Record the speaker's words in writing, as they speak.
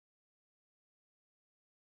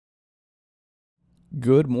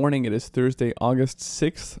Good morning. It is Thursday, August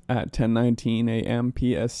 6th at 10:19 a.m.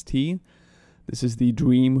 PST. This is the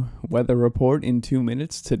Dream Weather Report in 2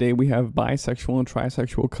 minutes. Today we have bisexual and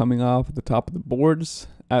trisexual coming off at the top of the boards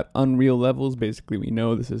at unreal levels. Basically, we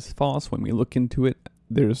know this is false. When we look into it,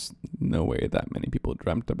 there's no way that many people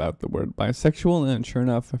dreamt about the word bisexual. And sure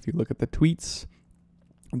enough, if you look at the tweets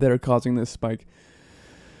that are causing this spike,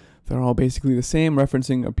 they're all basically the same,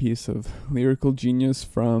 referencing a piece of lyrical genius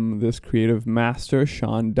from this creative master,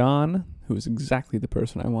 Sean Don, who is exactly the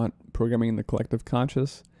person I want programming in the collective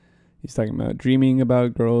conscious. He's talking about dreaming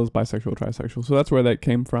about girls, bisexual, trisexual. So that's where that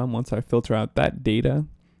came from. Once I filter out that data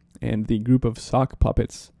and the group of sock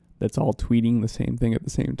puppets that's all tweeting the same thing at the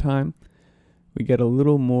same time, we get a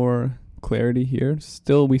little more clarity here.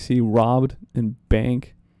 Still, we see Robbed and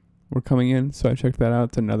Bank were coming in, so I checked that out.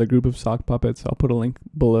 It's another group of sock puppets. I'll put a link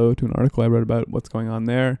below to an article I wrote about what's going on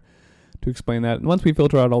there to explain that. And once we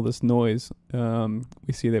filter out all this noise,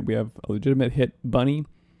 we see that we have a legitimate hit, Bunny,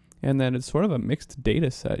 and then it's sort of a mixed data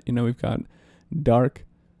set. You know, we've got Dark,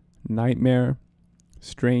 Nightmare,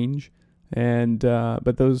 Strange, and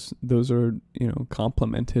but those are, you know,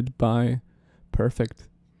 complemented by Perfect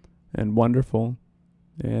and Wonderful,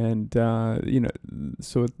 and you know,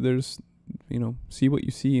 so there's, you know, see what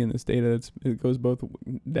you see in this data. It goes both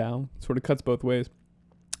down, sort of cuts both ways.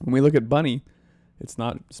 When we look at Bunny, it's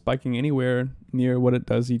not spiking anywhere near what it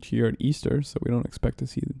does each year at Easter, so we don't expect to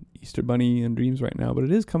see Easter Bunny and dreams right now, but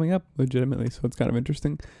it is coming up legitimately, so it's kind of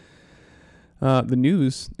interesting. The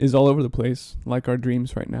news is all over the place, like our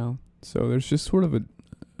dreams right now, so there's just sort of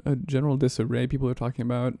a general disarray. People are talking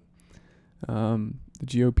about the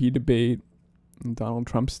GOP debate, Donald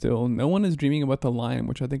Trump still. No one is dreaming about the lion,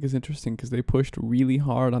 which I think is interesting because they pushed really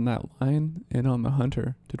hard on that lion and on the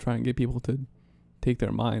hunter to try and get people to take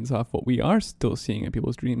their minds off what we are still seeing in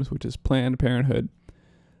people's dreams, which is Planned Parenthood.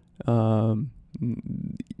 You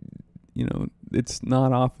know, it's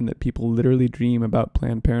not often that people literally dream about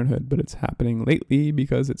Planned Parenthood, but it's happening lately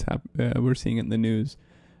because we're seeing it in the news.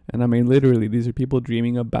 And I mean, literally, these are people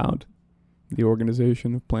dreaming about the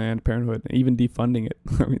organization of Planned Parenthood, even defunding it.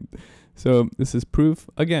 I mean, so this is proof,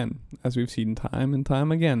 again, as we've seen time and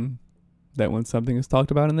time again, that when something is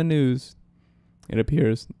talked about in the news, it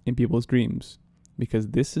appears in people's dreams. Because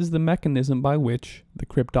this is the mechanism by which the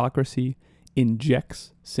cryptocracy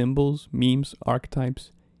injects symbols, memes,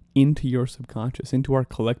 archetypes into your subconscious, into our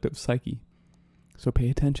collective psyche. So pay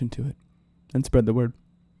attention to it and spread the word.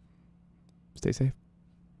 Stay safe.